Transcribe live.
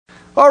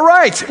All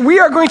right, we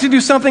are going to do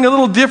something a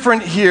little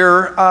different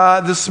here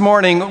this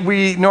morning.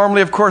 We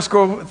normally, of course,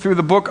 go through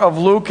the book of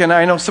Luke, and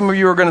I know some of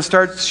you are going to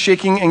start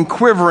shaking and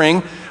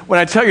quivering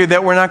when I tell you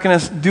that we're not going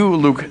to do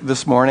Luke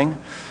this morning.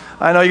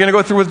 I know you're going to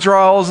go through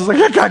withdrawals. It's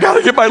like, I got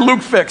to get my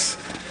Luke fix.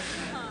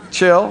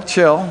 Chill.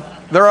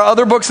 There are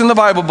other books in the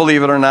Bible,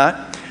 believe it or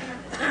not.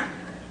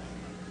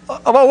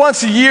 About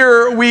once a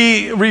year,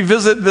 we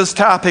revisit this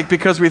topic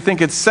because we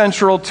think it's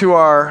central to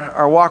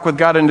our walk with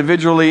God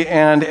individually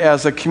and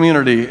as a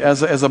community,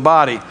 as a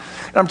body.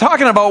 And I'm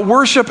talking about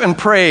worship and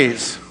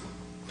praise.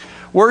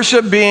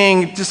 Worship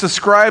being just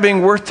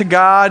ascribing worth to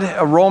God,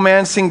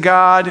 romancing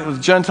God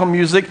with gentle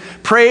music.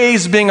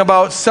 Praise being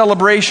about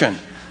celebration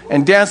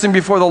and dancing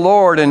before the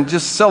Lord and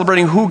just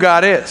celebrating who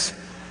God is.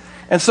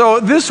 And so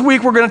this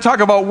week we're going to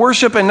talk about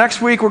worship, and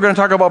next week we're going to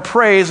talk about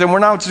praise, and we're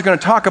not just going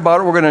to talk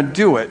about it, we're going to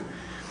do it.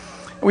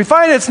 We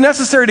find it's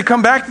necessary to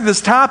come back to this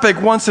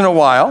topic once in a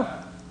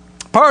while,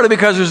 partly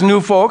because there's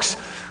new folks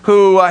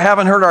who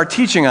haven't heard our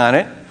teaching on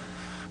it.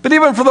 But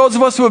even for those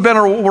of us who have been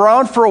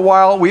around for a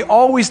while, we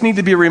always need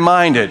to be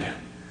reminded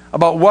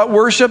about what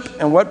worship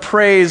and what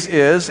praise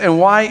is and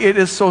why it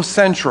is so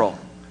central.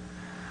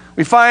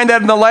 We find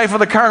that in the life of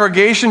the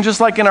congregation, just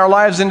like in our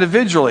lives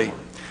individually,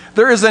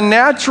 there is a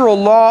natural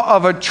law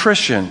of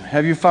attrition.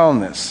 Have you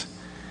found this?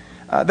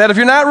 That if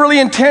you're not really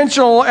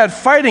intentional at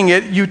fighting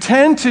it, you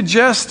tend to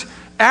just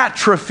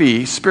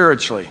atrophy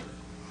spiritually.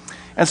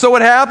 And so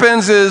what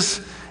happens is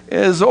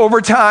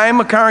over time,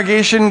 a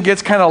congregation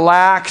gets kind of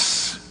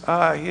lax,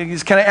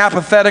 is kind of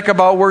apathetic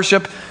about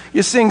worship.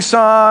 You sing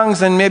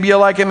songs, and maybe you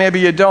like it,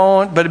 maybe you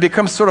don't, but it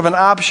becomes sort of an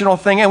optional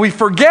thing, and we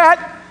forget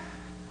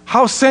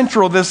how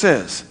central this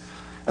is.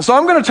 And so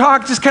I'm going to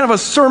talk just kind of a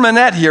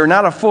sermonette here,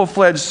 not a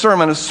full-fledged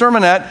sermon, a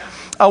sermonette,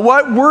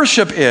 what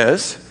worship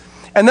is.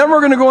 And then we're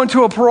going to go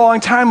into a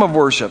prolonged time of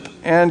worship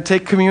and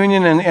take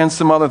communion and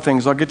some other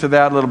things. I'll get to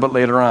that a little bit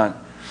later on.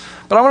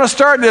 But I want to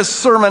start this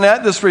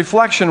sermonette, this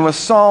reflection, with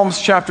Psalms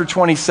chapter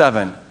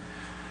 27,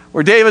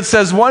 where David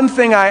says, "One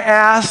thing I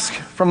ask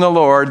from the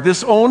Lord,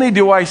 this only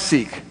do I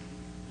seek,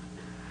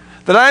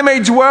 that I may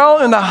dwell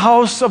in the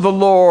house of the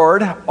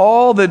Lord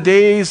all the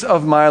days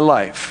of my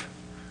life,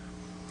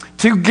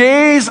 to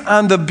gaze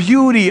on the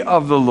beauty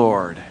of the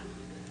Lord."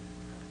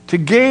 To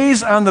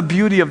gaze on the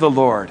beauty of the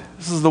Lord.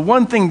 This is the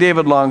one thing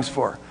David longs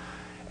for.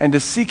 And to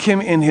seek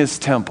him in his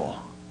temple.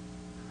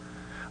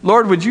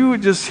 Lord, would you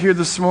just here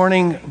this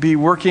morning be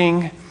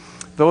working,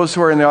 those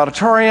who are in the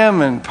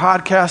auditorium and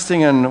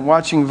podcasting and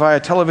watching via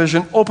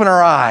television, open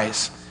our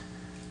eyes.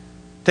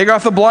 Take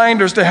off the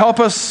blinders to help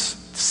us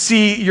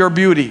see your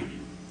beauty.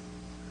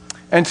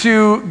 And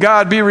to,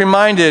 God, be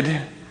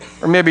reminded,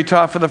 or maybe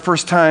taught for the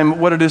first time,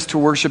 what it is to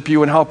worship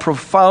you and how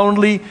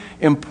profoundly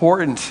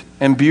important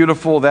and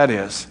beautiful that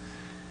is.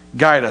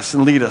 Guide us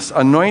and lead us.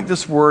 Anoint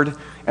this word,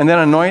 and then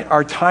anoint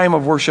our time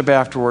of worship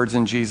afterwards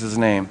in Jesus'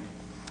 name.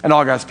 And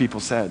all God's people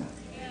said,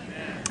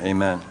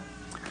 Amen.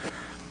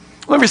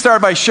 Let me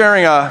start by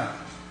sharing an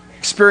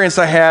experience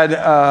I had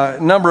a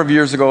number of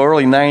years ago,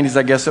 early 90s,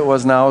 I guess it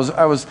was now.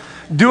 I was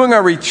doing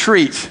a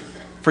retreat.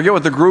 Forget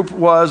what the group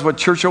was, what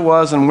church it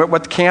was, and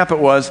what camp it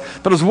was,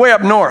 but it was way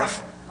up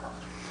north.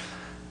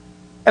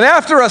 And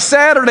after a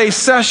Saturday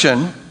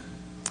session,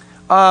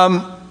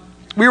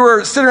 we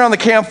were sitting around the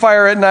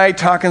campfire at night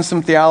talking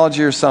some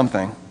theology or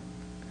something.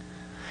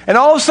 And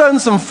all of a sudden,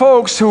 some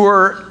folks who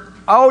were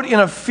out in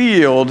a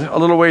field a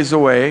little ways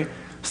away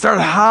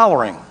started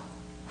hollering,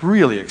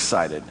 really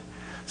excited,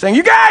 saying,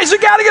 "You guys, you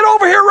got to get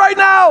over here right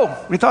now."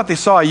 We thought they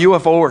saw a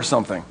UFO or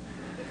something.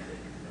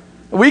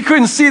 We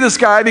couldn't see this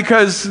guy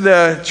because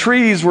the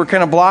trees were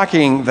kind of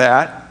blocking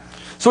that.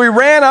 So we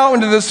ran out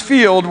into this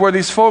field where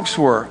these folks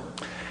were.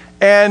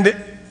 And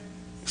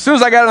as soon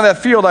as I got into that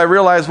field, I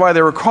realized why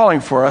they were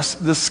calling for us.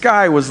 The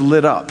sky was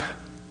lit up.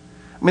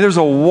 I mean, there's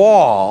a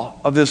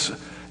wall of this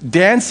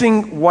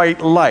dancing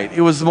white light.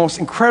 It was the most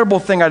incredible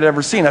thing I'd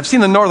ever seen. I've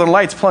seen the Northern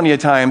Lights plenty of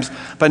times,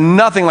 but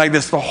nothing like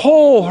this. The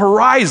whole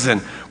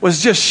horizon was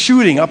just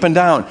shooting up and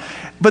down.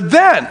 But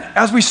then,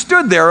 as we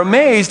stood there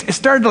amazed, it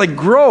started to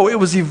grow. It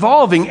was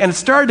evolving, and it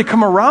started to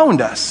come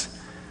around us.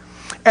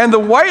 And the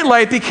white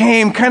light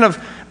became kind of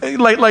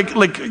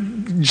like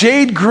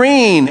jade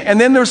green, and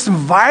then there's some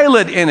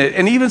violet in it,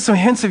 and even some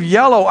hints of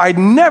yellow. I'd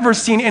never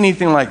seen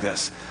anything like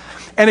this.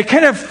 And it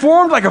kind of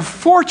formed like a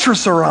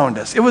fortress around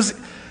us. It was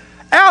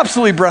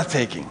absolutely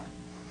breathtaking.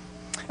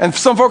 And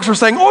some folks were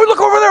saying, "Oh,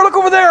 look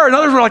over there," and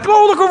others were like,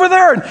 "Oh, look over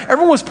there," and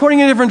everyone was pointing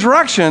in different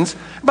directions.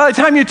 By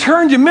the time you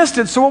turned, you missed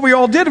it, so what we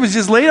all did was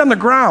just lay it on the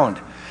ground,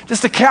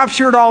 just to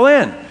capture it all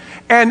in.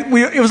 And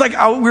it was like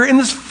we were in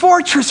this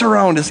fortress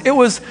around us. It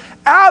was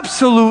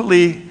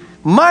absolutely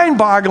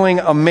mind-boggling,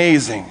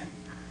 amazing.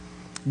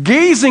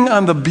 Gazing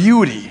on the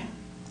beauty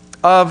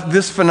of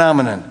this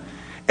phenomenon.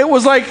 It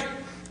was like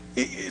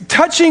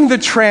touching the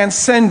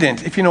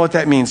transcendent, if you know what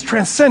that means.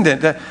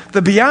 Transcendent,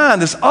 the beyond,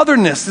 this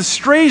otherness, this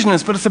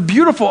strangeness, but it's a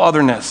beautiful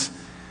otherness.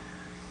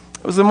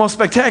 It was the most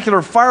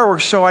spectacular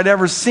fireworks show I'd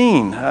ever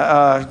seen,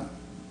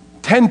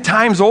 10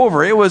 times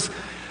over.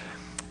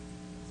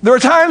 There were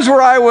times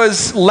where I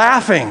was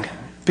laughing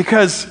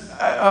because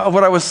of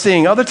what I was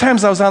seeing. Other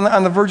times I was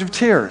on the verge of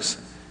tears.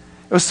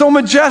 It was so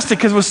majestic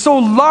because it was so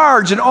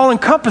large and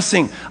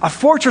all-encompassing, a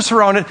fortress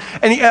around it,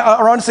 and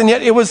around us, and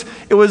yet it was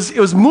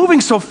moving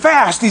so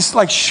fast. These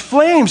like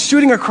flames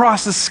shooting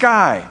across the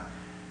sky.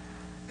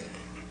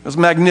 It was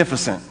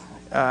magnificent.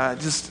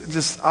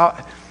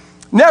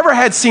 Never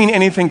had seen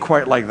anything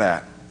quite like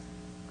that.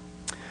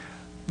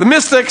 The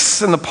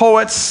mystics and the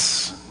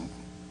poets,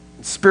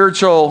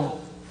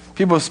 spiritual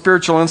people with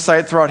spiritual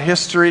insight throughout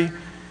history,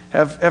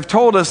 have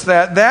told us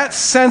that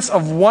sense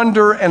of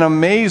wonder and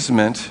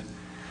amazement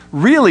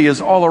really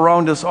is all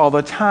around us all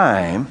the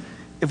time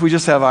if we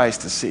just have eyes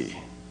to see.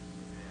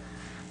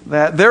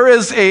 That there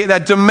is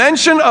that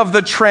dimension of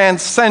the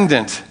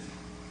transcendent,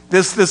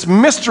 this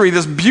mystery,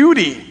 this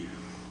beauty,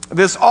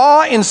 this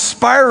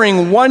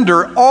awe-inspiring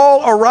wonder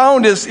all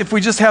around us if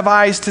we just have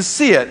eyes to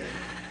see it.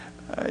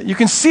 You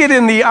can see it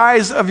in the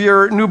eyes of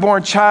your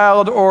newborn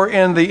child, or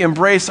in the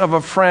embrace of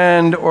a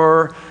friend,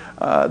 or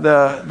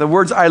the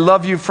words "I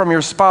love you" from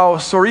your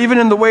spouse, or even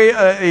in the way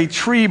a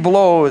tree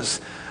blows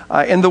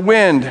in the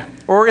wind,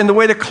 or in the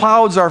way the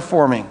clouds are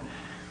forming.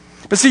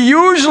 But see,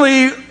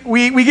 usually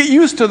we get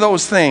used to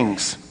those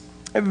things.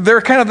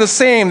 They're kind of the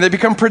same. They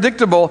become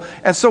predictable,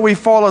 and so we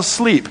fall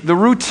asleep. The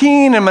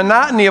routine and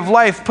monotony of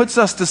life puts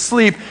us to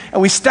sleep,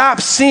 and we stop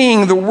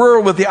seeing the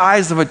world with the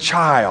eyes of a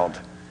child,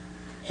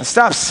 and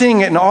stop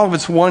seeing it in all of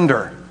its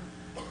wonder.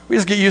 We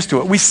just get used to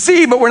it. We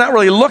see, but we're not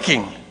really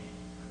looking.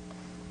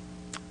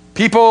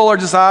 People are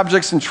just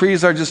objects, and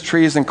trees are just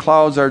trees, and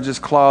clouds are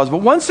just clouds. But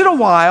once in a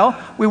while,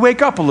 we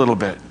wake up a little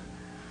bit.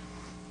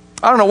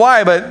 I don't know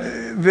why,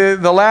 but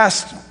the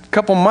last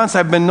couple months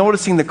I've been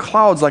noticing the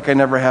clouds like I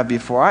never have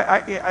before.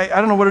 I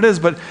don't know what it is,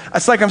 but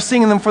it's like I'm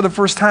seeing them for the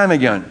first time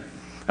again.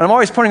 And I'm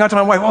always pointing out to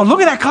my wife, "Oh, look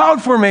at that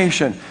cloud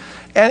formation."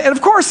 And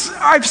of course,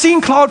 I've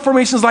seen cloud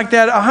formations like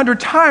that 100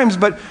 times,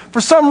 but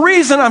for some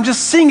reason, I'm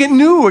just seeing it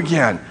new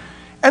again.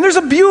 And there's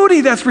a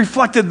beauty that's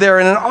reflected there,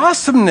 and an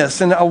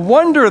awesomeness and a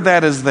wonder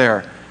that is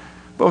there.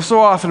 But so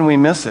often we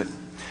miss it.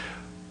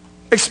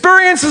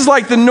 Experiences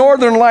like the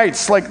Northern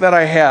Lights, like that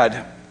I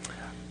had,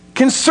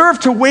 can serve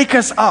to wake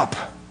us up,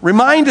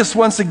 remind us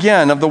once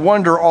again of the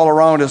wonder all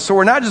around us, so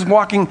we're not just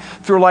walking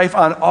through life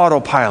on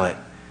autopilot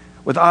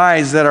with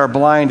eyes that are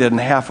blinded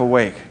and half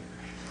awake.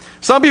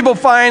 Some people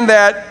find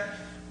that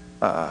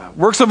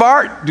works of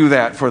art do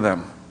that for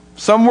them.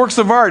 Some works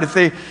of art, if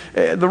they,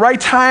 the right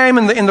time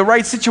and in the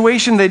right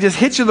situation, they just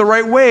hit you the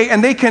right way,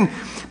 and they can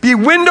be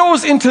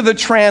windows into the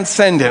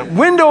transcendent,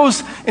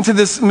 windows into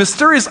this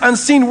mysterious,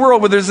 unseen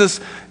world where there's this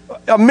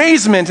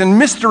amazement and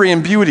mystery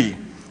and beauty.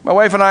 My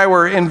wife and I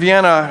were in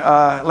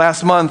Vienna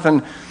last month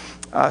and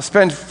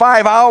spent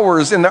 5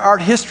 hours in the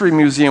Art History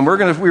Museum. We were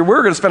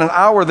going to spend an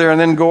hour there and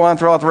then go on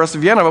throughout the rest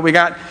of Vienna, but we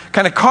got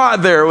kind of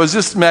caught there. It was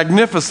just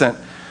magnificent.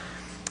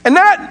 And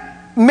not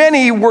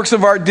many works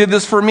of art did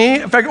this for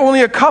me. In fact,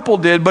 only a couple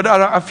did, but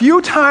a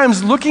few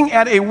times looking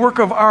at a work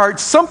of art,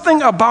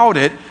 something about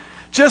it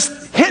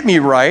just hit me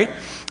right.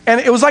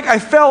 And it was like I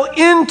fell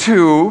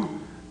into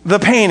the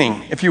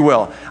painting, if you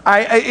will.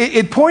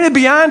 It pointed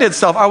beyond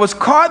itself. I was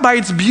caught by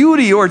its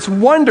beauty or its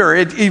wonder.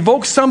 It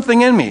evoked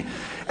something in me.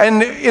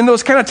 And in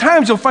those kind of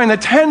times, you'll find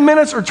that 10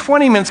 minutes or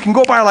 20 minutes can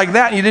go by like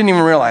that and you didn't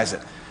even realize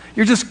it.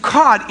 You're just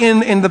caught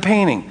in the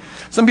painting.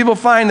 Some people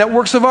find that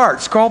works of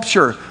art,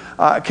 sculpture,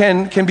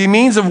 can be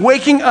means of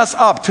waking us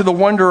up to the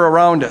wonder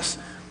around us.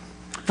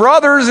 For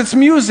others, it's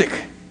music.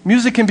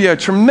 Music can be a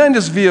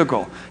tremendous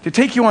vehicle to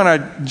take you on a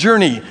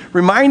journey,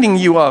 reminding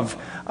you of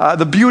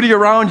the beauty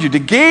around you, to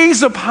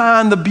gaze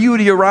upon the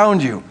beauty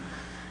around you.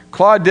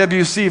 Claude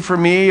Debussy for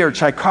me, or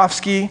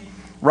Tchaikovsky,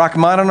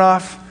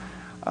 Rachmaninoff.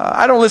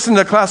 I don't listen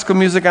to classical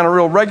music on a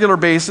real regular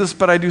basis,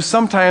 but I do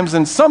sometimes,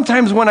 and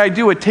sometimes when I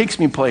do, it takes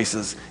me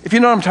places, if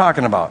you know what I'm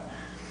talking about.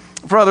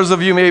 For others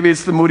of you, maybe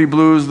it's the Moody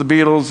Blues, the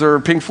Beatles, or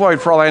Pink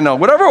Floyd, for all I know.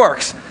 Whatever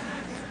works.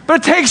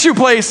 But it takes you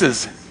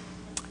places.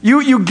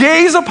 You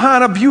gaze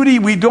upon a beauty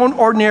we don't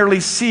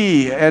ordinarily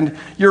see, and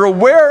you're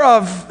aware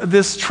of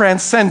this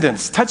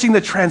transcendence, touching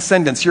the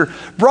transcendence. You're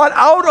brought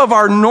out of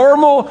our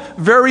normal,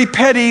 very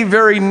petty,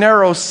 very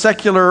narrow,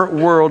 secular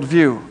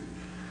worldview.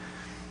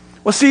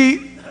 Well,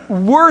 see,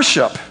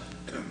 worship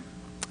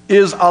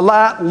is a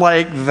lot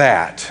like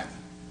that.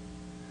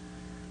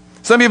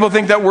 Some people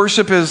think that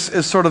worship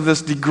is sort of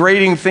this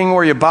degrading thing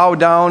where you bow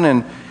down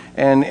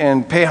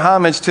and pay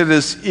homage to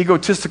this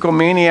egotistical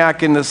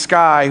maniac in the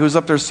sky who's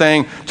up there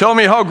saying, "Tell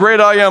me how great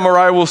I am or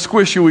I will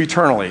squish you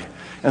eternally."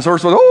 And so we're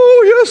supposed to,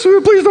 "Oh,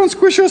 yes, please don't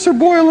squish us or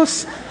boil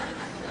us."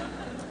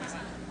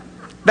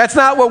 That's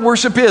not what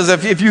worship is.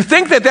 If you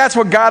think that that's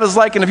what God is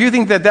like, and if you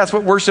think that that's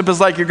what worship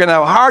is like, you're going to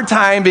have a hard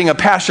time being a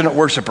passionate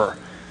worshiper.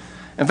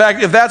 In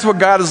fact, if that's what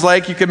God is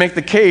like, you could make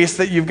the case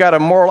that you've got a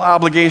moral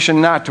obligation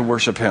not to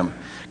worship him.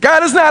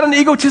 God is not an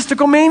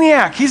egotistical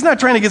maniac. He's not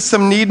trying to get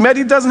some need met.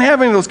 He doesn't have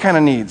any of those kind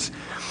of needs.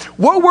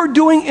 What we're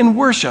doing in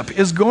worship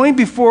is going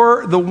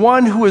before the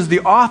one who is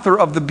the author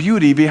of the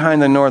beauty behind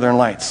the Northern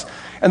Lights.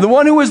 And the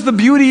one who is the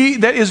beauty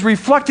that is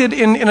reflected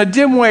in a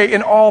dim way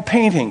in all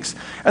paintings.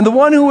 And the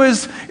one who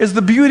is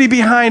the beauty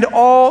behind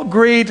all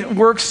great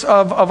works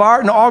of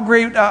art and all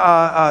great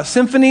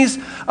symphonies,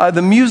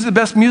 the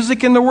best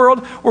music in the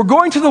world. We're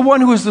going to the one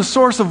who is the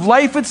source of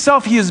life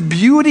itself. He is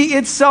beauty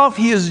itself.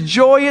 He is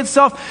joy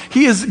itself.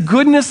 He is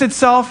goodness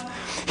itself.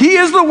 He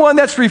is the one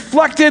that's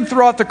reflected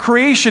throughout the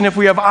creation if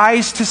we have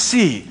eyes to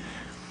see.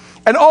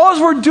 And all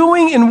we're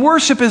doing in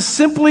worship is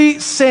simply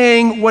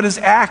saying what is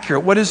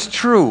accurate, what is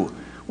true.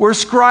 We're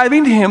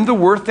ascribing to him the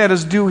worth that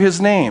is due his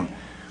name.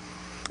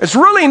 It's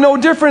really no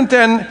different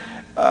than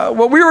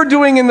what we were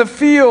doing in the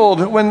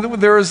field when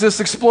there was this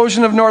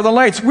explosion of northern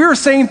lights. We were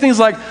saying things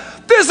like,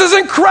 this is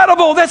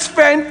incredible, that's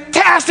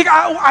fantastic,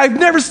 I've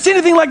never seen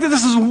anything like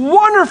this is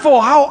wonderful,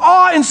 how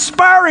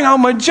awe-inspiring, how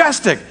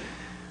majestic.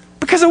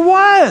 Because it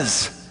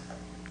was.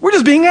 We're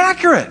just being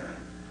accurate.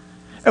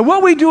 And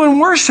what we do in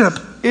worship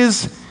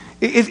is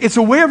it's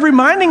a way of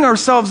reminding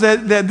ourselves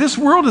that this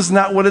world is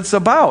not what it's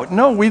about.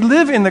 No, we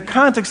live in the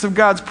context of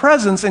God's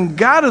presence, and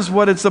God is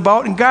what it's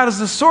about, and God is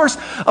the source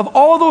of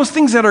all those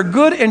things that are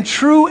good and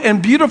true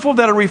and beautiful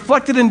that are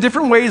reflected in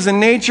different ways in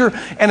nature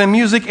and in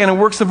music and in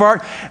works of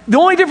art. The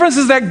only difference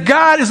is that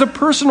God is a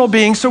personal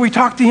being, so we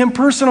talk to him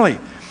personally.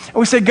 And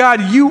we say,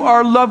 God, you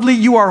are lovely,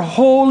 you are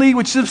holy,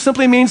 which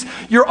simply means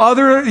you're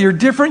other, you're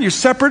different, you're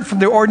separate from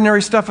the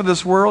ordinary stuff of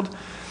this world.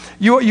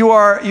 You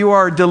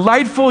are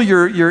delightful,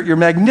 you're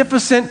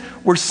magnificent.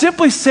 We're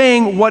simply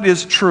saying what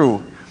is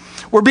true.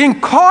 We're being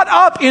caught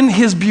up in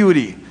his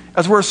beauty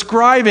as we're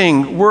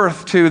ascribing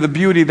worth to the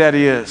beauty that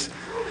he is.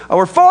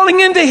 We're falling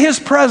into his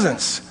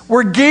presence.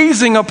 We're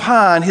gazing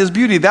upon his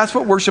beauty. That's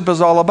what worship is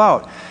all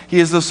about.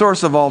 He is the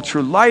source of all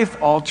true life,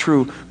 all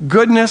true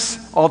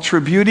goodness, all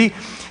true beauty.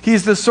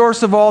 He's the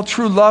source of all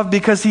true love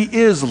because he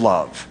is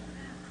love.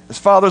 As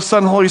Father,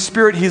 Son, Holy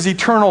Spirit, he is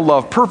eternal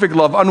love, perfect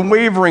love,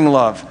 unwavering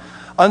love,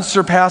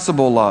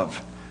 unsurpassable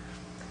love.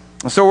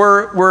 And so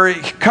we're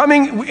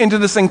coming into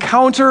this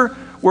encounter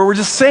where we're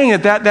just saying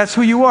that's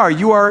who you are.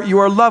 You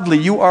are lovely.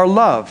 You are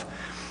love.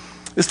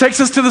 This takes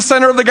us to the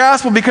center of the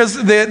gospel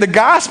because the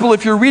gospel,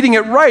 if you're reading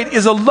it right,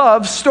 is a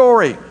love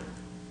story.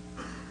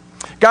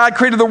 God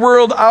created the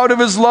world out of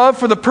his love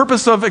for the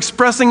purpose of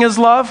expressing his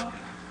love.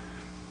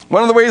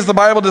 One of the ways the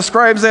Bible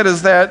describes that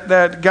is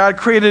that God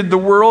created the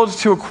world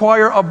to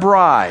acquire a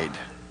bride.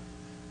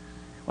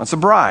 What's a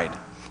bride?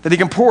 That he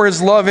can pour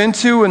his love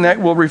into and that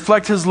will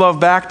reflect his love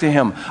back to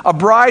him. A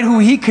bride who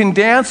he can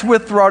dance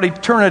with throughout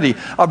eternity.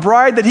 A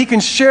bride that he can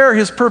share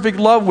his perfect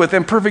love with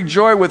and perfect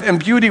joy with and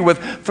beauty with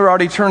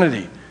throughout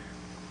eternity.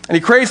 And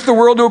he creates the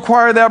world to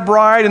acquire that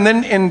bride, and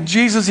then in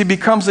Jesus he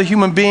becomes a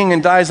human being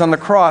and dies on the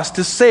cross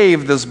to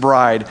save this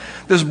bride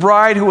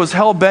who was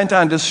hell-bent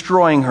on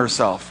destroying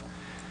herself.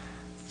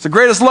 It's the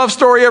greatest love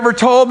story ever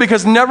told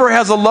because never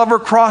has a lover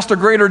crossed a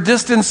greater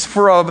distance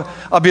for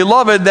a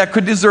beloved that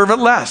could deserve it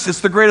less.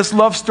 It's the greatest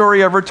love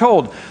story ever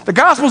told. The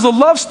gospel is a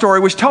love story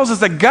which tells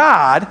us that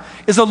God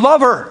is a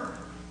lover.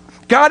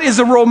 God is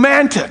a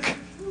romantic.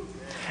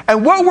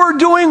 And what we're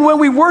doing when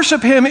we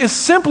worship him is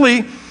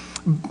simply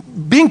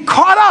being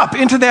caught up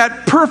into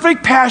that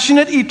perfect,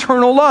 passionate,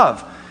 eternal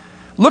love.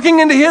 Looking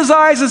into his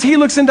eyes as he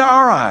looks into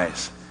our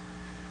eyes.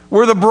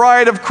 We're the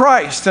bride of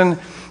Christ,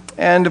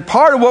 and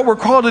part of what we're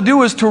called to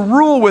do is to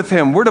rule with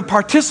him. We're to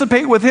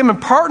participate with him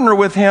and partner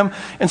with him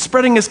in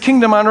spreading his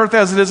kingdom on earth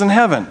as it is in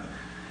heaven.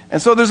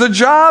 And so there's a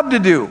job to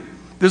do.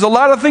 There's a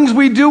lot of things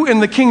we do in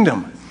the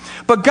kingdom.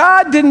 But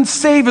God didn't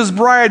save his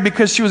bride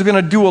because she was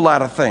going to do a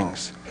lot of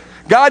things.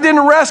 God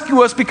didn't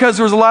rescue us because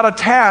there was a lot of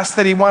tasks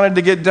that he wanted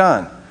to get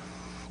done.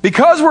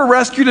 Because we're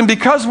rescued and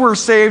because we're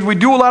saved, we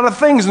do a lot of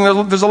things,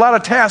 and there's a lot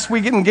of tasks we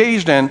get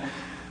engaged in.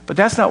 But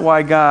that's not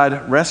why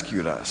God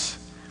rescued us.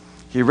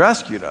 He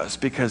rescued us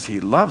because he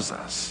loves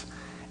us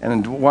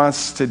and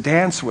wants to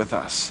dance with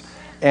us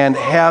and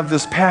have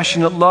this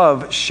passionate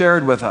love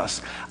shared with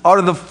us. Out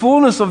of the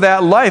fullness of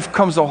that life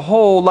comes a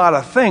whole lot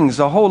of things,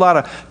 a whole lot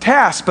of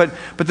tasks, but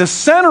the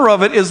center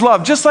of it is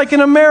love, just like in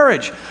a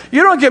marriage.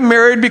 You don't get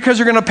married because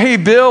you're going to pay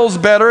bills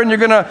better and you're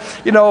going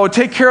to,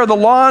 take care of the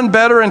lawn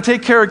better and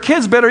take care of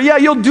kids better. Yeah,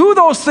 you'll do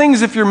those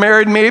things if you're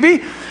married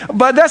maybe,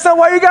 but that's not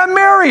why you got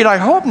married. I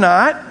hope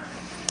not.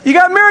 You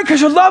got married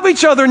because you love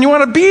each other and you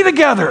want to be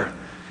together.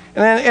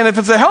 And if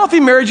it's a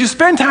healthy marriage, you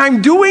spend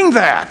time doing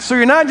that. So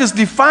you're not just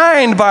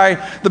defined by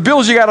the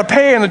bills you got to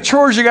pay and the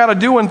chores you got to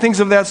do and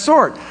things of that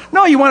sort.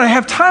 No, you want to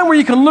have time where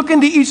you can look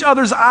into each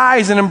other's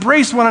eyes and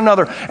embrace one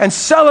another and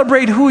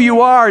celebrate who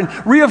you are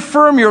and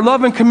reaffirm your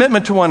love and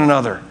commitment to one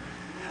another.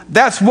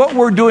 That's what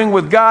we're doing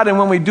with God, and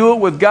when we do it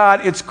with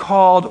God, it's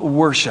called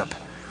worship.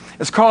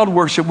 It's called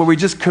worship, where we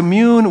just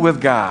commune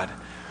with God.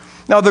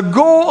 Now, the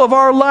goal of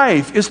our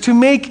life is to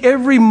make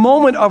every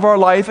moment of our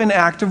life an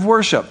act of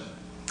worship.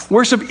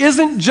 Worship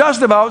isn't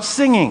just about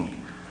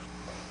singing.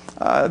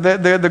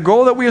 The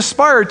goal that we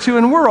aspire to,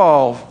 and we're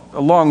all a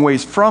long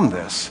ways from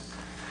this,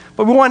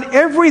 but we want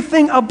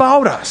everything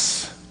about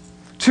us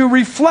to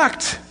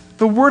reflect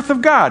the worth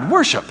of God.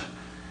 Worship.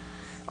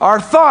 Our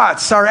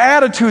thoughts, our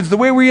attitudes, the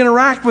way we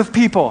interact with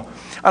people,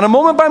 On a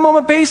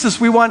moment-by-moment basis,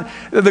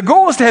 the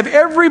goal is to have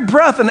every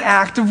breath an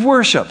act of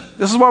worship.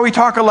 This is why we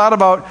talk a lot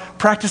about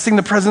practicing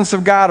the presence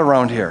of God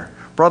around here.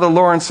 Brother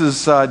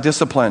Lawrence's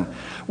discipline,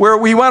 where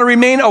we want to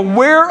remain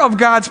aware of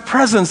God's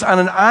presence on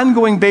an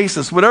ongoing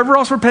basis. Whatever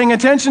else we're paying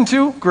attention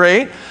to,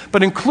 great,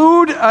 but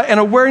include an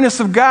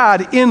awareness of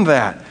God in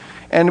that.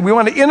 And we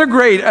want to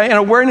integrate an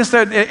awareness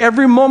that at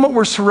every moment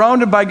we're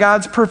surrounded by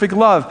God's perfect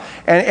love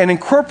and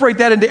incorporate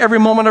that into every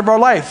moment of our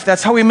life.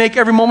 That's how we make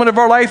every moment of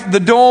our life the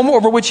dome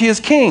over which He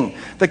is king,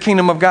 the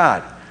kingdom of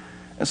God.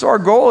 And so our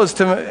goal is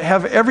to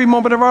have every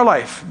moment of our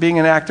life being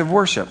an act of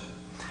worship.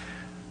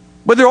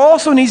 But there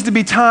also needs to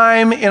be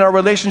time in our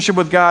relationship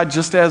with God,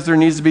 just as there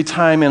needs to be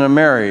time in a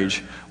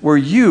marriage, where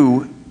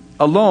you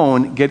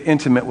alone get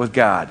intimate with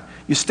God.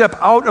 You step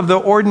out of the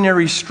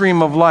ordinary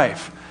stream of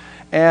life.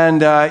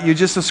 And you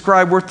just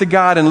ascribe worth to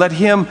God and let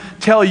Him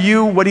tell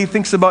you what He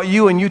thinks about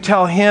you, and you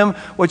tell Him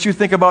what you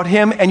think about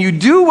Him, and you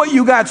do what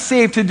you got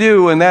saved to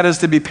do, and that is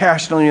to be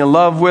passionately in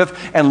love with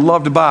and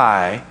loved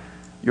by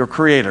your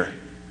Creator.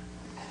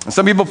 And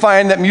some people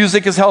find that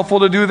music is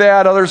helpful to do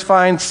that. Others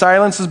find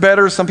silence is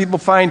better. Some people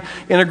find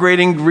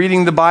integrating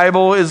reading the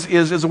Bible is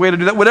a way to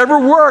do that.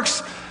 Whatever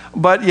works,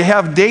 but you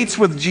have dates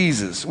with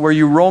Jesus where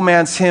you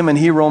romance Him and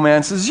He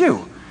romances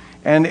you.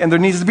 And there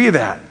needs to be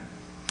that.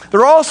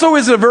 There also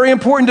is a very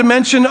important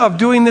dimension of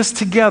doing this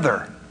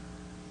together.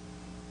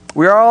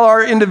 We all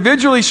are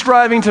individually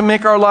striving to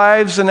make our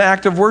lives an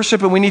act of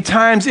worship, and we need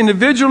times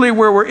individually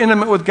where we're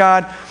intimate with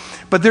God,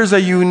 but there's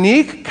a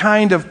unique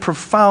kind of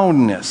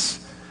profoundness,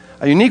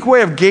 a unique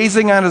way of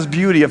gazing on His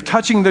beauty, of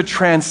touching the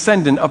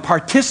transcendent, of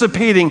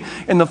participating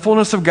in the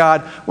fullness of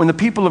God when the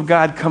people of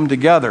God come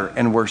together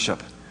and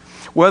worship.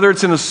 Whether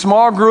it's in a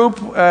small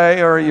group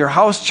or your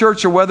house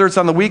church, or whether it's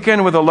on the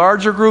weekend with a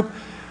larger group,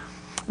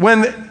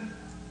 when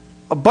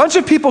a bunch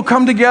of people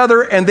come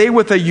together and they,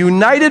 with a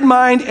united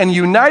mind and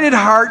united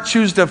heart,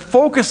 choose to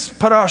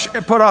put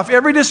off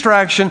every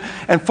distraction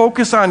and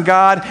focus on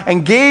God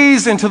and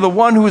gaze into the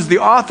one who is the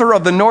author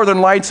of the Northern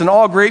Lights and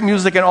all great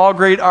music and all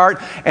great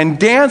art and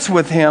dance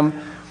with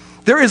Him,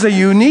 there is a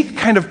unique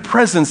kind of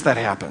presence that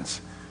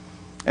happens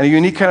and a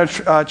unique kind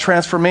of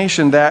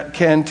transformation that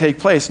can take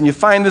place. And you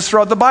find this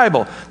throughout the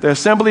Bible, the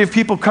assembly of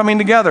people coming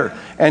together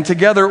and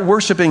together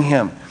worshiping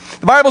Him.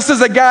 The Bible says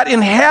that God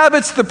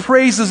inhabits the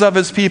praises of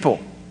His people.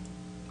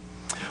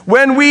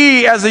 When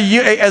we, as a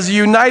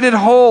united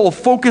whole,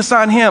 focus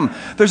on Him,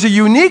 there's a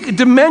unique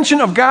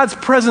dimension of God's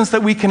presence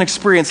that we can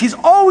experience. He's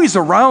always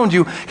around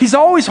you. He's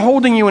always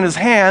holding you in His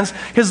hands.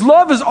 His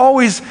love is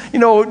always,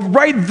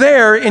 right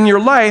there in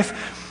your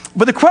life.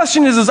 But the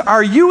question is,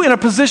 are you in a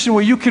position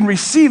where you can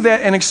receive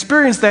that and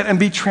experience that and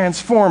be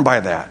transformed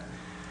by that?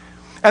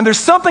 And there's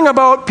something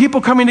about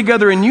people coming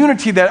together in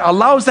unity that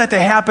allows that to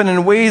happen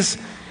in ways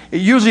it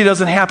usually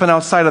doesn't happen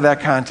outside of that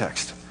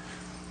context.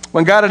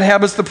 When God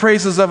inhabits the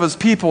praises of His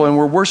people and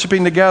we're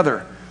worshiping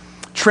together,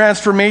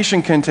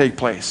 transformation can take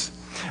place.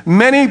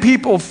 Many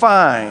people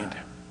find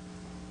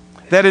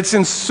that it's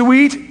in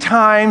sweet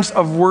times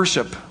of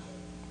worship,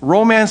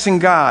 romancing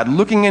God,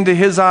 looking into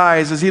His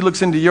eyes as He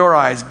looks into your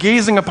eyes,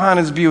 gazing upon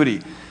His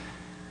beauty.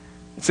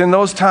 It's in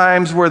those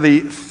times where the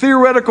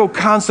theoretical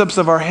concepts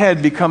of our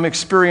head become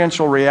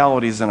experiential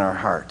realities in our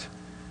heart.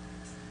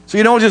 So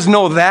you don't just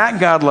know that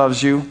God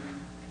loves you.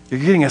 You're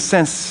getting a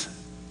sense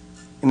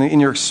in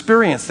your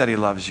experience that He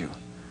loves you.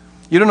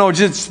 You don't know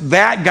just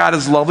that God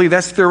is lovely.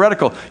 That's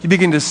theoretical. You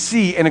begin to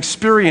see and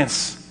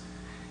experience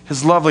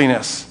His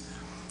loveliness.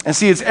 And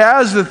see, it's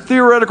as the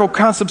theoretical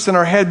concepts in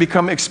our head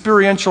become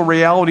experiential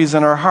realities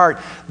in our heart,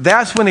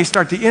 that's when they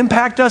start to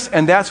impact us,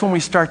 and that's when we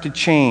start to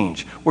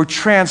change. We're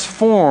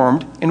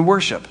transformed in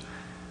worship.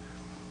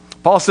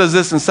 Paul says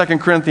this in 2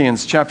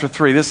 Corinthians chapter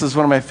 3. This is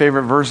one of my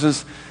favorite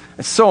verses.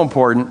 It's so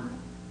important.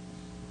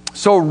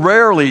 So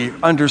rarely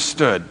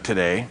understood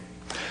today.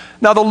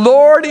 Now the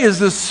Lord is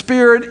the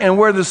Spirit, and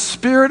where the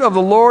Spirit of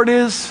the Lord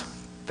is,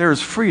 there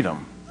is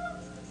freedom.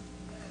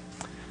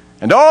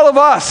 And all of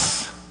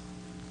us,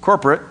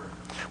 corporate,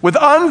 with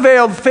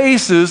unveiled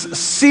faces,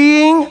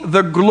 seeing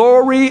the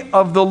glory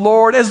of the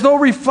Lord as though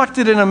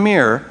reflected in a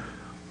mirror,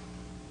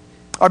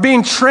 are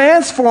being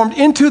transformed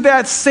into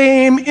that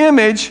same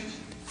image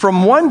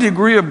from one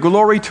degree of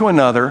glory to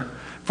another,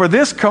 for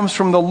this comes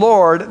from the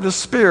Lord, the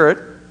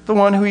Spirit, the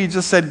one who He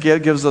just said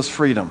gives us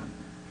freedom.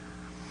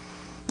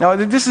 Now,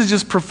 this is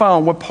just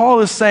profound. What Paul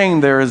is saying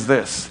there is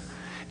this.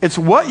 It's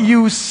what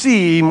you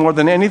see more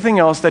than anything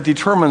else that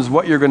determines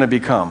what you're going to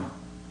become.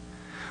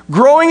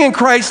 Growing in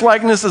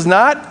Christ-likeness is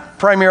not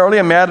primarily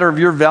a matter of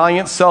your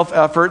valiant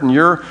self-effort and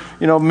your,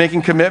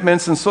 making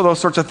commitments and so those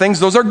sorts of things.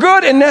 Those are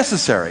good and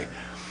necessary.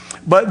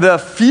 But the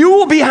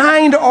fuel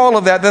behind all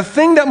of that, the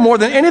thing that more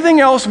than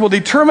anything else will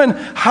determine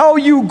how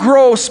you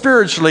grow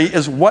spiritually,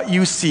 is what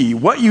you see.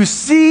 What you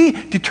see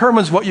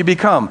determines what you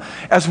become.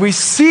 As we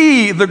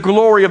see the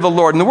glory of the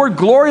Lord, and the word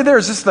glory there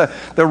is just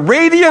the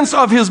radiance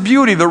of His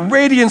beauty, the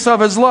radiance of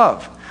His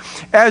love.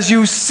 As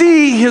you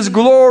see His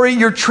glory,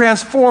 you're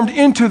transformed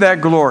into that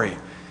glory.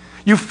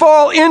 You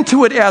fall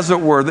into it, as it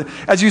were.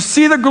 As you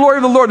see the glory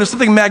of the Lord, there's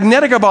something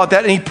magnetic about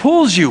that, and he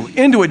pulls you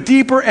into it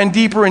deeper and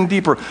deeper and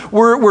deeper.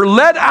 We're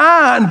led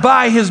on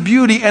by his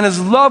beauty and his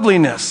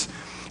loveliness.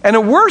 And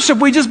in worship,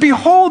 we just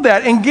behold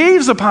that and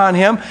gaze upon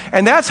him,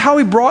 and that's how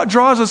he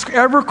draws us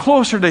ever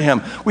closer to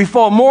him. We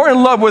fall more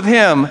in love with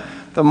him,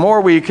 the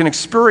more we can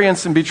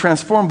experience and be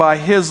transformed by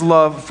his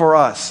love for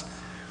us.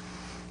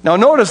 Now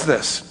notice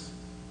this.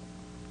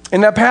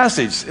 In that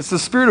passage, it's the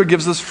Spirit who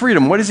gives us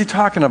freedom. What is he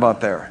talking about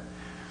there?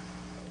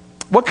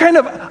 What kind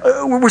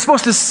of, we're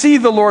supposed to see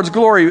the Lord's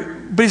glory,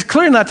 but he's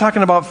clearly not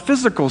talking about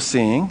physical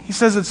seeing. He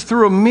says it's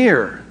through a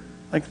mirror,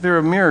 like through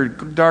a mirror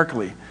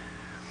darkly.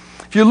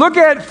 If you look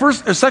at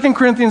 2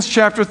 Corinthians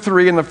chapter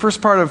 3 and the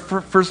first part of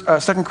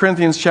 2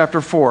 Corinthians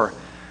chapter 4,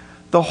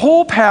 the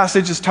whole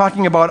passage is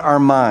talking about our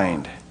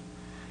mind.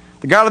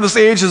 The God of this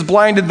age has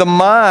blinded the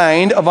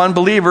mind of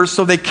unbelievers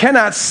so they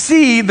cannot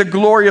see the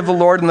glory of the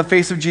Lord in the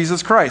face of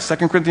Jesus Christ,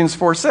 2 Corinthians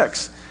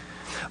 4:6.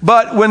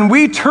 But when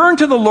we turn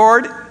to the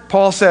Lord,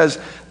 Paul says,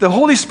 the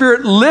Holy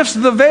Spirit lifts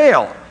the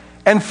veil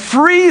and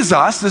frees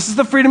us, this is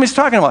the freedom he's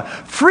talking about,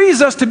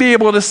 frees us to be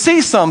able to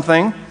see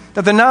something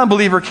that the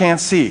non-believer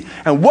can't see.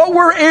 And what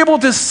we're able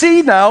to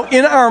see now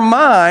in our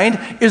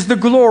mind is the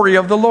glory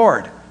of the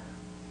Lord.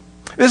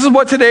 This is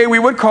what today we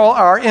would call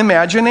our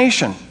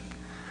imagination.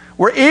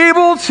 We're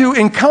able to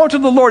encounter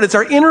the Lord. It's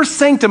our inner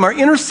sanctum, our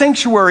inner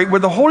sanctuary, where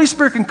the Holy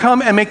Spirit can come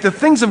and make the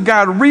things of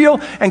God real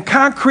and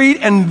concrete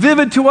and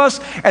vivid to us,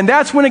 and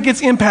that's when it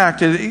gets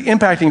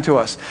impacting to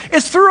us.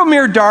 It's through a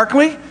mirror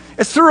darkly.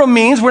 It's through a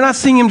means. We're not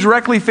seeing him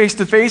directly face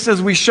to face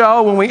as we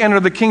shall when we enter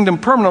the kingdom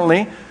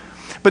permanently,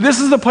 but this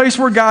is the place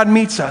where God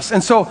meets us.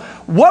 And so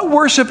what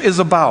worship is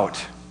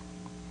about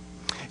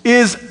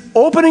is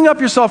opening up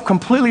yourself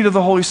completely to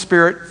the Holy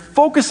Spirit,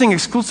 focusing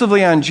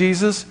exclusively on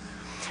Jesus,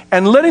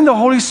 and letting the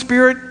Holy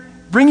Spirit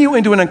bring you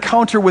into an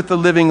encounter with the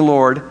living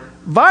Lord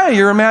via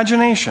your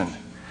imagination.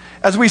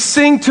 As we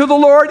sing to the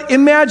Lord,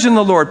 imagine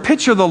the Lord,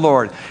 picture the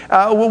Lord.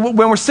 When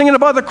we're singing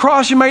about the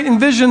cross, you might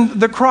envision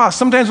the cross.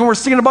 Sometimes when we're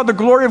singing about the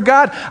glory of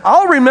God,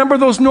 I'll remember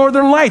those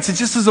northern lights. It's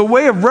just as a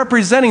way of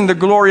representing the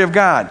glory of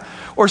God.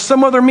 Or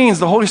some other means.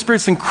 The Holy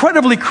Spirit's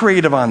incredibly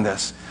creative on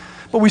this.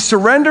 But we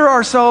surrender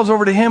ourselves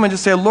over to him and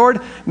just say,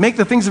 Lord, make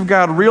the things of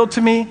God real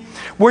to me.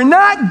 We're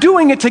not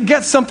doing it to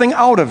get something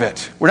out of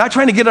it. We're not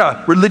trying to get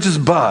a religious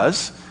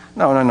buzz.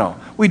 No.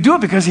 We do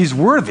it because he's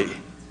worthy.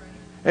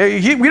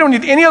 We don't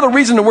need any other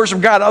reason to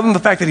worship God other than the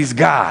fact that he's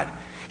God.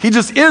 He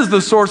just is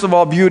the source of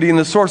all beauty and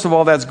the source of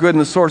all that's good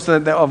and the source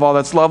of all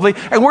that's lovely.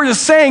 And we're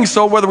just saying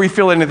so whether we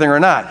feel anything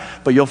or not.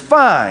 But you'll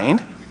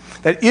find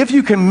that if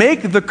you can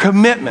make the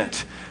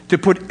commitment to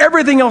put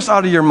everything else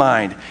out of your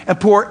mind and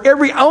pour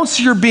every ounce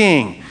of your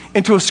being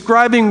into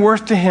ascribing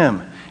worth to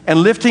him and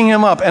lifting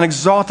him up and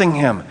exalting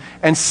him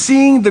and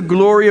seeing the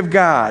glory of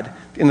God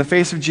in the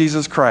face of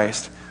Jesus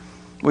Christ,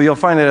 well, you'll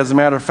find that as a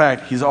matter of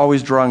fact, he's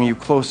always drawing you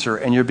closer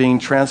and you're being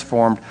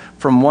transformed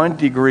from one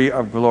degree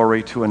of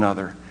glory to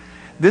another.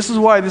 This is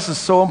why this is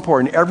so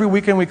important. Every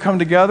weekend we come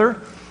together,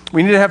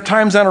 we need to have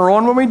times on our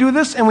own when we do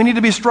this, and we need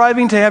to be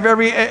striving to have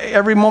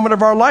every moment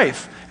of our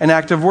life an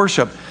act of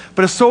worship.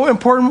 But it's so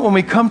important when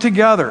we come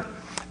together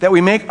that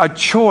we make a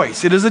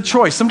choice. It is a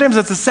choice. Sometimes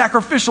it's a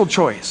sacrificial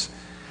choice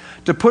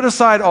to put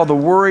aside all the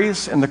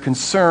worries and the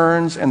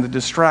concerns and the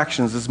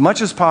distractions as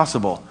much as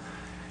possible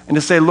and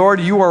to say, Lord,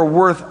 you are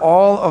worth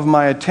all of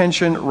my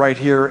attention right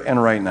here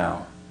and right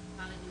now.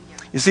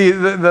 You see,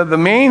 the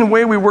main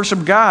way we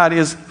worship God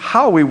is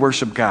how we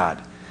worship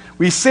God.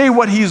 We say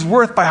what he's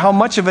worth by how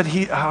much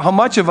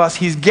of us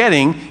he's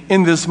getting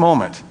in this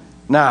moment,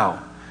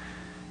 now.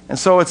 And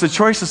so it's a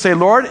choice to say,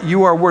 Lord,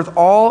 you are worth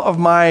all of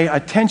my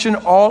attention,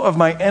 all of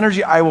my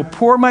energy. I will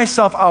pour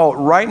myself out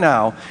right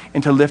now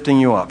into lifting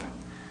you up.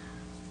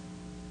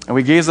 And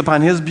we gaze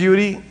upon his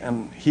beauty,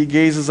 and he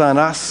gazes on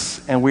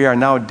us, and we are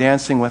now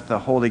dancing with the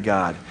holy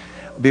God,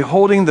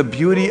 beholding the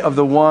beauty of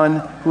the one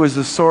who is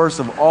the source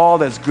of all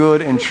that's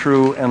good and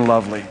true and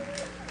lovely.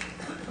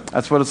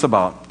 That's what it's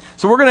about.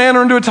 So we're going to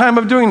enter into a time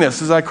of doing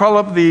this. As I call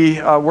up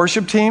the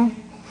worship team,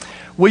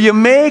 will you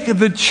make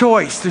the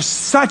choice? There's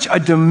such a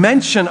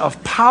dimension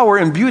of power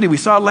and beauty. We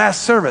saw it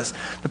last service.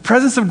 The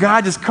presence of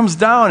God just comes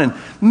down, and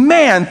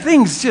man,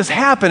 things just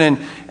happen,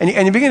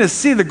 and you begin to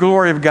see the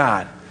glory of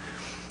God.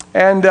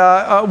 And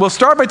we'll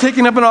start by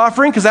taking up an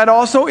offering, because that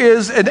also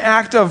is an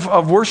act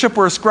of worship.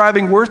 We're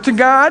ascribing worth to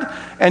God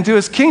and to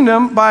his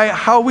kingdom by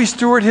how we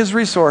steward his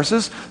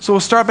resources. So we'll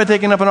start by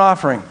taking up an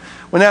offering.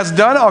 When that's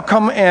done, I'll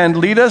come and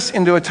lead us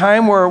into a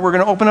time where we're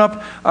going to open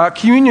up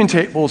communion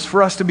tables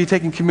for us to be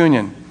taking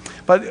communion.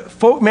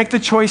 But make the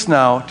choice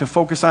now to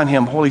focus on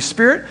him. Holy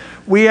Spirit,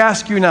 we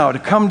ask you now to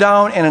come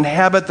down and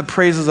inhabit the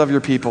praises of your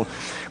people.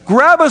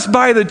 Grab us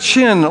by the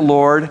chin,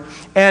 Lord,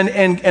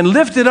 and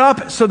lift it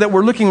up so that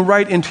we're looking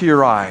right into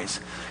your eyes.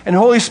 And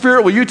Holy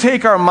Spirit, will you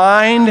take our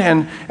mind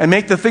and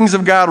make the things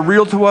of God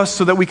real to us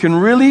so that we can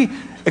really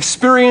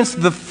experience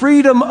the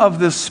freedom of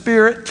the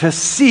Spirit to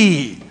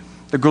see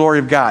the glory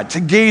of God, to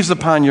gaze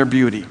upon your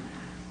beauty,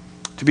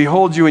 to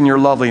behold you in your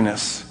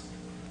loveliness.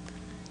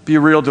 Be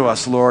real to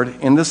us, Lord,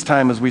 in this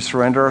time as we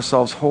surrender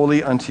ourselves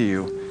wholly unto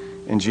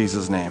you. In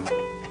Jesus' name.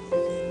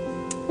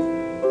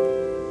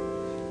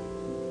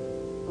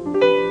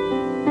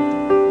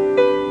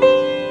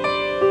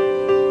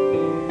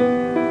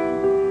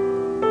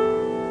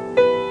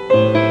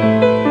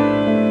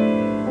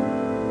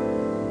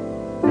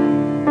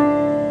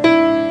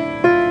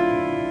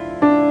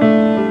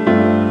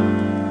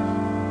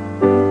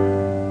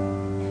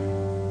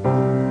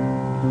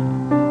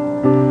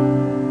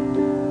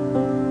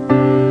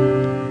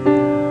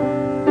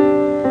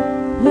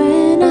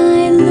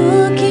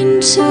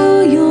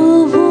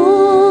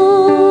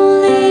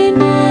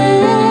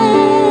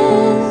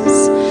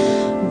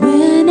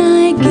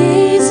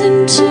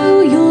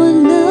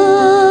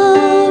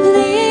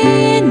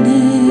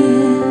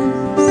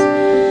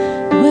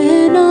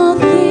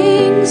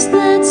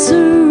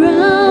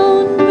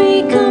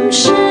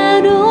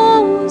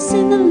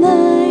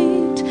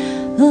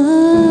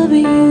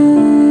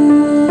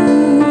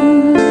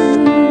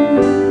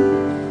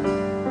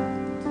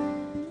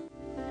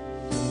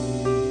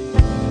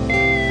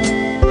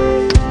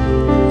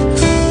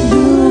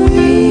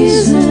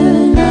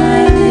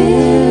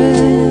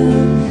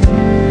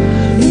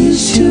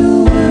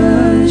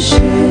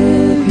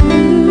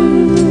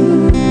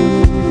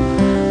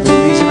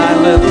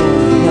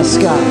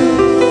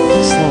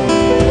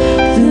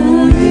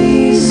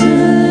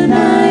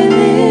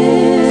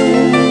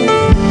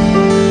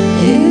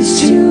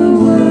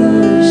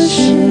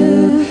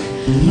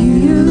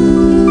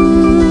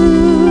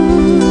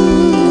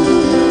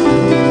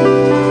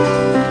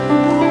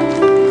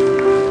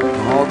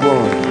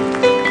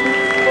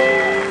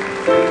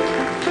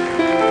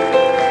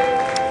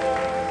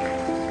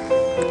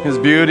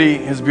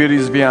 His beauty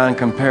is beyond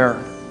compare.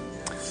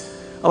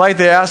 I'd like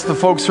to ask the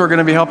folks who are going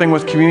to be helping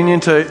with communion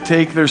to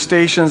take their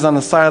stations on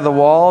the side of the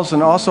walls.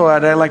 And also,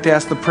 I'd like to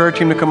ask the prayer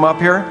team to come up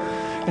here.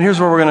 And here's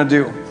what we're going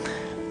to do.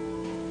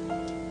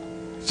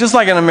 Just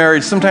like in a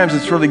marriage, sometimes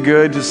it's really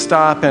good to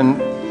stop and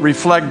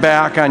reflect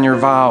back on your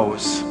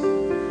vows.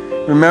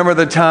 Remember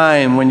the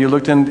time when you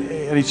looked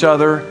at each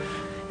other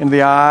in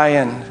the eye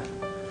and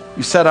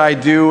you said, "I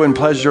do," and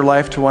pledged your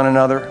life to one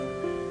another.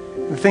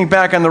 And think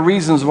back on the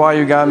reasons why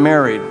you got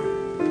married.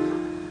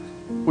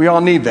 We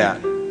all need that.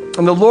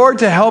 And the Lord,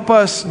 to help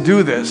us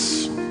do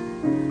this,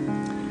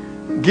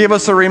 gave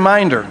us a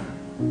reminder.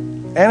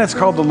 And it's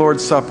called the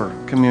Lord's Supper,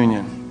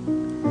 communion.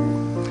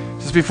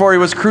 Just before he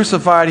was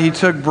crucified, he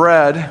took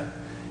bread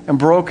and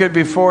broke it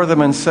before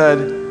them and said,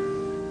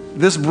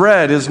 "This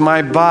bread is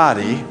my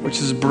body, which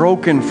is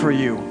broken for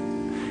you.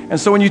 And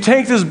so when you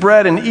take this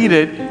bread and eat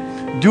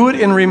it, do it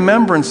in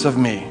remembrance of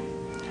me.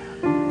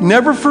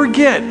 Never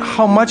forget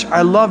how much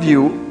I love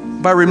you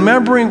by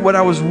remembering what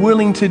I was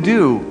willing to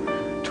do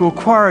to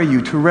acquire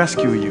you, to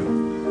rescue you."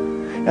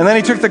 And then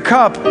he took the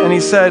cup and he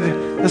said,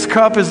 "This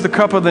cup is the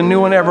cup of the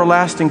new and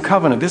everlasting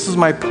covenant. This is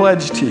my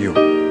pledge to you.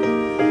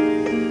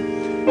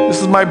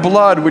 This is my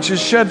blood, which is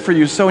shed for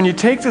you. So when you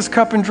take this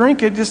cup and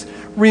drink it, just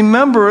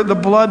remember the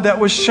blood that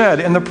was shed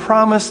and the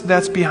promise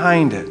that's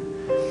behind it."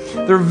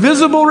 They're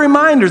visible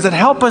reminders that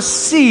help us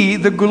see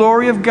the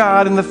glory of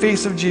God in the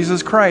face of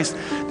Jesus Christ.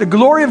 The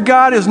glory of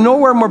God is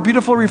nowhere more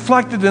beautifully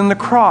reflected than the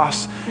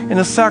cross and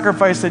the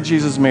sacrifice that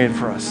Jesus made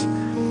for us.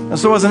 And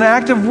so as an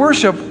act of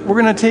worship,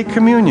 we're going to take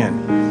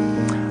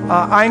communion.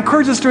 I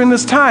encourage us during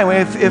this time,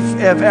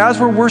 if as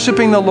we're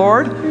worshiping the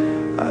Lord,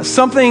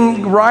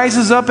 something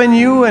rises up in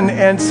you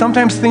and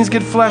sometimes things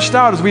get fleshed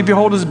out. As we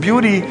behold his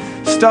beauty,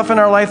 stuff in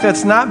our life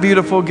that's not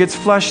beautiful gets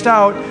fleshed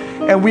out.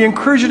 And we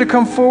encourage you to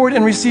come forward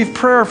and receive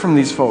prayer from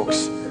these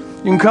folks.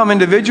 You can come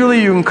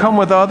individually, you can come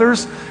with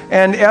others.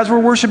 And as we're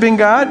worshiping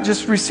God,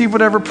 just receive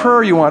whatever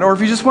prayer you want. Or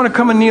if you just want to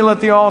come and kneel at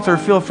the altar,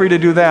 feel free to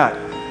do that.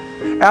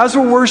 As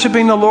we're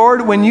worshiping the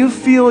Lord, when you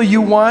feel you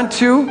want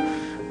to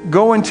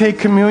go and take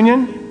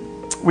communion,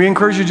 we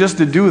encourage you just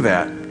to do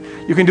that.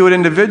 You can do it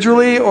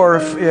individually, or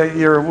if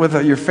you're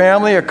with your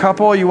family, a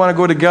couple, you want to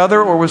go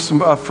together, or with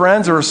some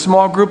friends or a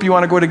small group, you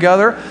want to go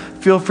together,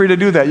 feel free to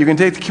do that. You can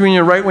take the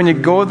communion right when you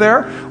go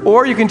there,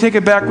 or you can take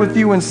it back with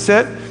you and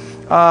sit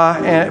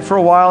for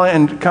a while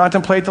and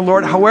contemplate the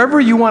Lord. However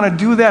you want to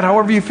do that,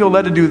 however you feel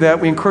led to do that,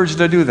 we encourage you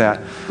to do that.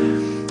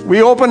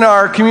 We open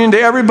our communion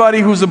to everybody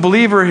who's a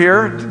believer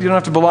here. You don't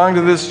have to belong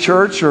to this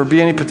church or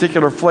be any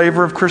particular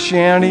flavor of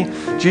Christianity.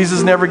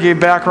 Jesus never gave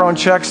background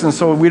checks, and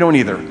so we don't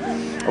either.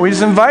 We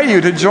just invite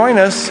you to join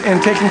us in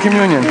taking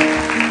communion.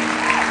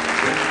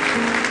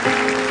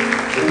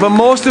 But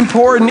most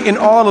important in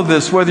all of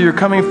this, whether you're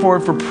coming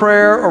forward for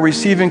prayer or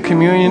receiving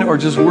communion or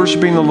just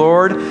worshiping the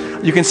Lord,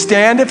 you can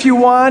stand if you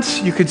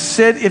want. You could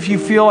sit if you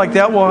feel like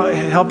that will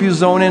help you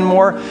zone in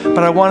more. But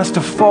I want us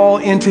to fall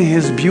into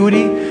his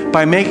beauty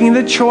by making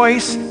the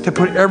choice to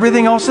put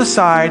everything else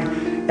aside,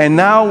 and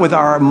now with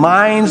our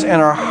minds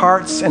and our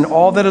hearts and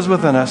all that is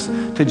within us,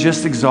 to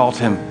just exalt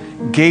him,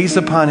 gaze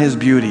upon his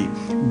beauty,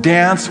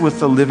 dance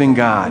with the living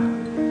God.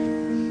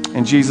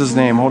 In Jesus'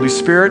 name, Holy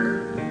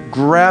Spirit,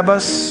 grab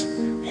us,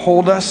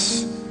 hold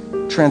us,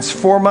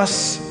 transform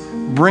us,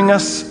 bring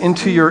us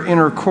into your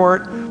inner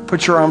court,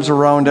 put your arms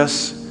around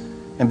us,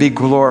 and be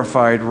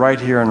glorified right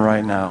here and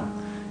right now.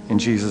 In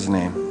Jesus'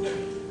 name.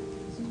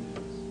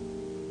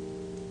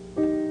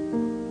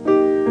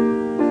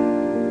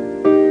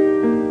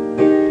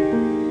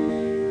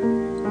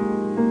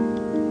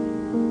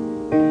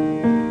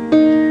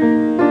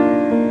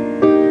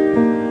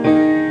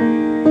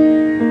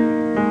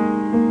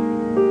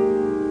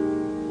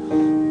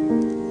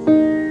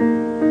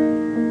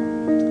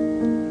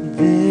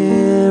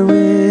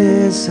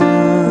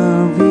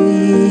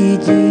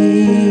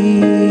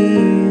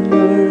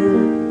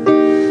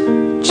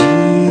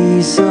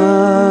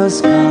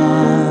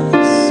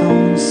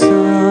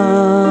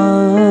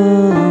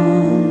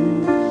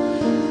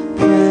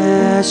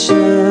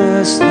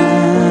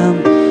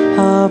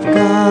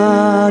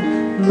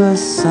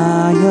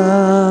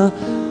 Messiah,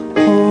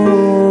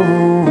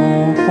 Holy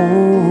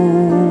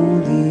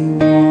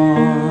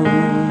One.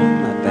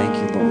 I thank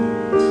you,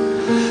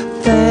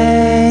 Lord.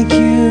 Thank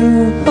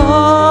you,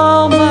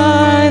 oh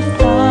my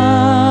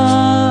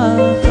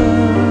Father,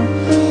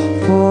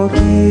 for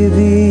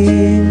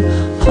giving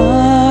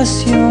us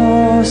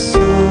your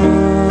Son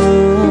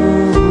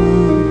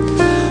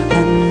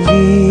and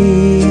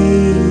leaving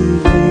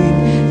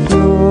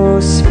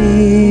your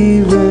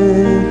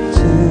Spirit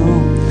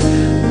till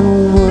the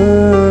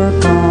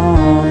work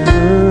on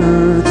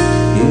earth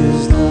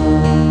is done.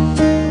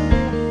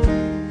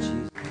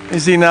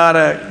 Is he not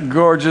a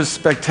gorgeous,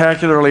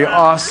 spectacularly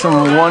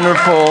awesome,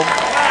 wonderful,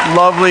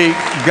 lovely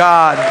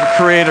God,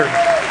 Creator?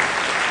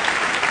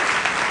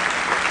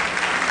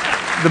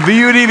 The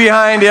beauty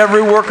behind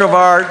every work of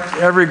art,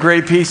 every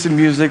great piece of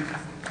music,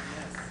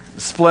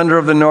 the splendor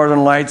of the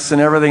northern lights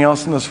and everything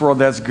else in this world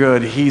that's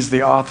good, he's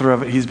the author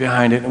of it, he's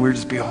behind it, and we're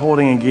just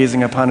beholding and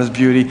gazing upon his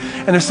beauty.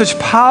 And there's such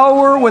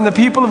power when the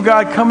people of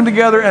God come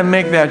together and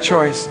make that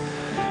choice.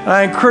 And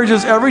I encourage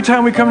us, every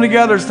time we come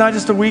together, it's not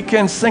just a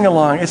weekend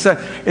sing-along. It's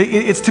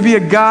to be a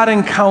God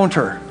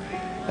encounter.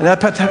 And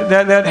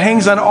that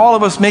hangs on all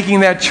of us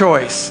making that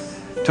choice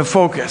to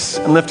focus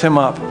and lift him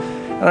up.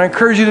 And I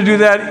encourage you to do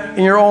that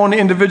in your own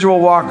individual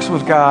walks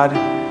with God.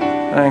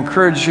 And I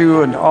encourage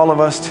you and all of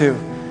us to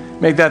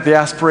make that the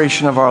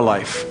aspiration of our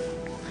life.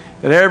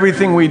 That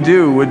everything we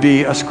do would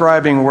be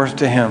ascribing worth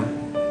to him.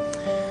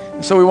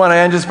 And so we want to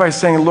end just by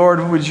saying,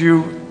 Lord, would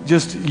you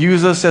just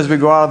use us as we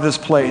go out of this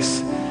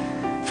place?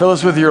 Fill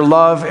us with your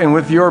love and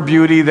with your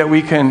beauty that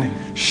we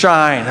can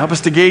shine. Help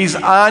us to gaze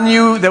on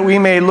you that we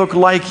may look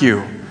like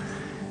you.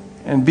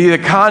 And be the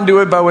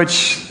conduit by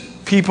which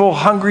people,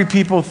 hungry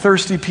people,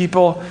 thirsty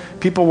people,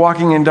 people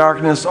walking in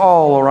darkness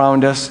all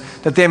around us,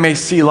 that they may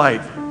see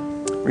light,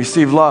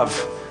 receive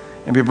love,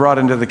 and be brought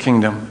into the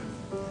kingdom.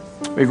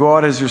 We go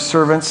out as your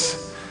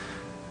servants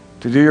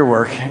to do your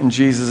work in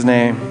Jesus'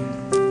 name.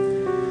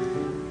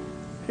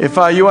 If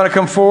you want to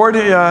come forward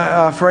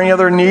for any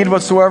other need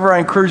whatsoever, I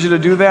encourage you to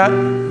do that.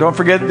 Don't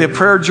forget the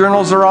prayer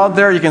journals are out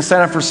there. You can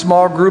sign up for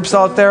small groups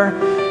out there.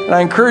 And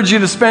I encourage you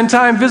to spend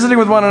time visiting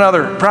with one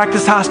another.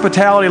 Practice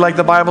hospitality like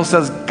the Bible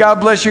says. God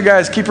bless you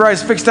guys. Keep your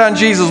eyes fixed on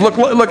Jesus.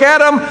 Look at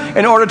him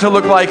in order to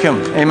look like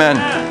him.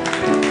 Amen.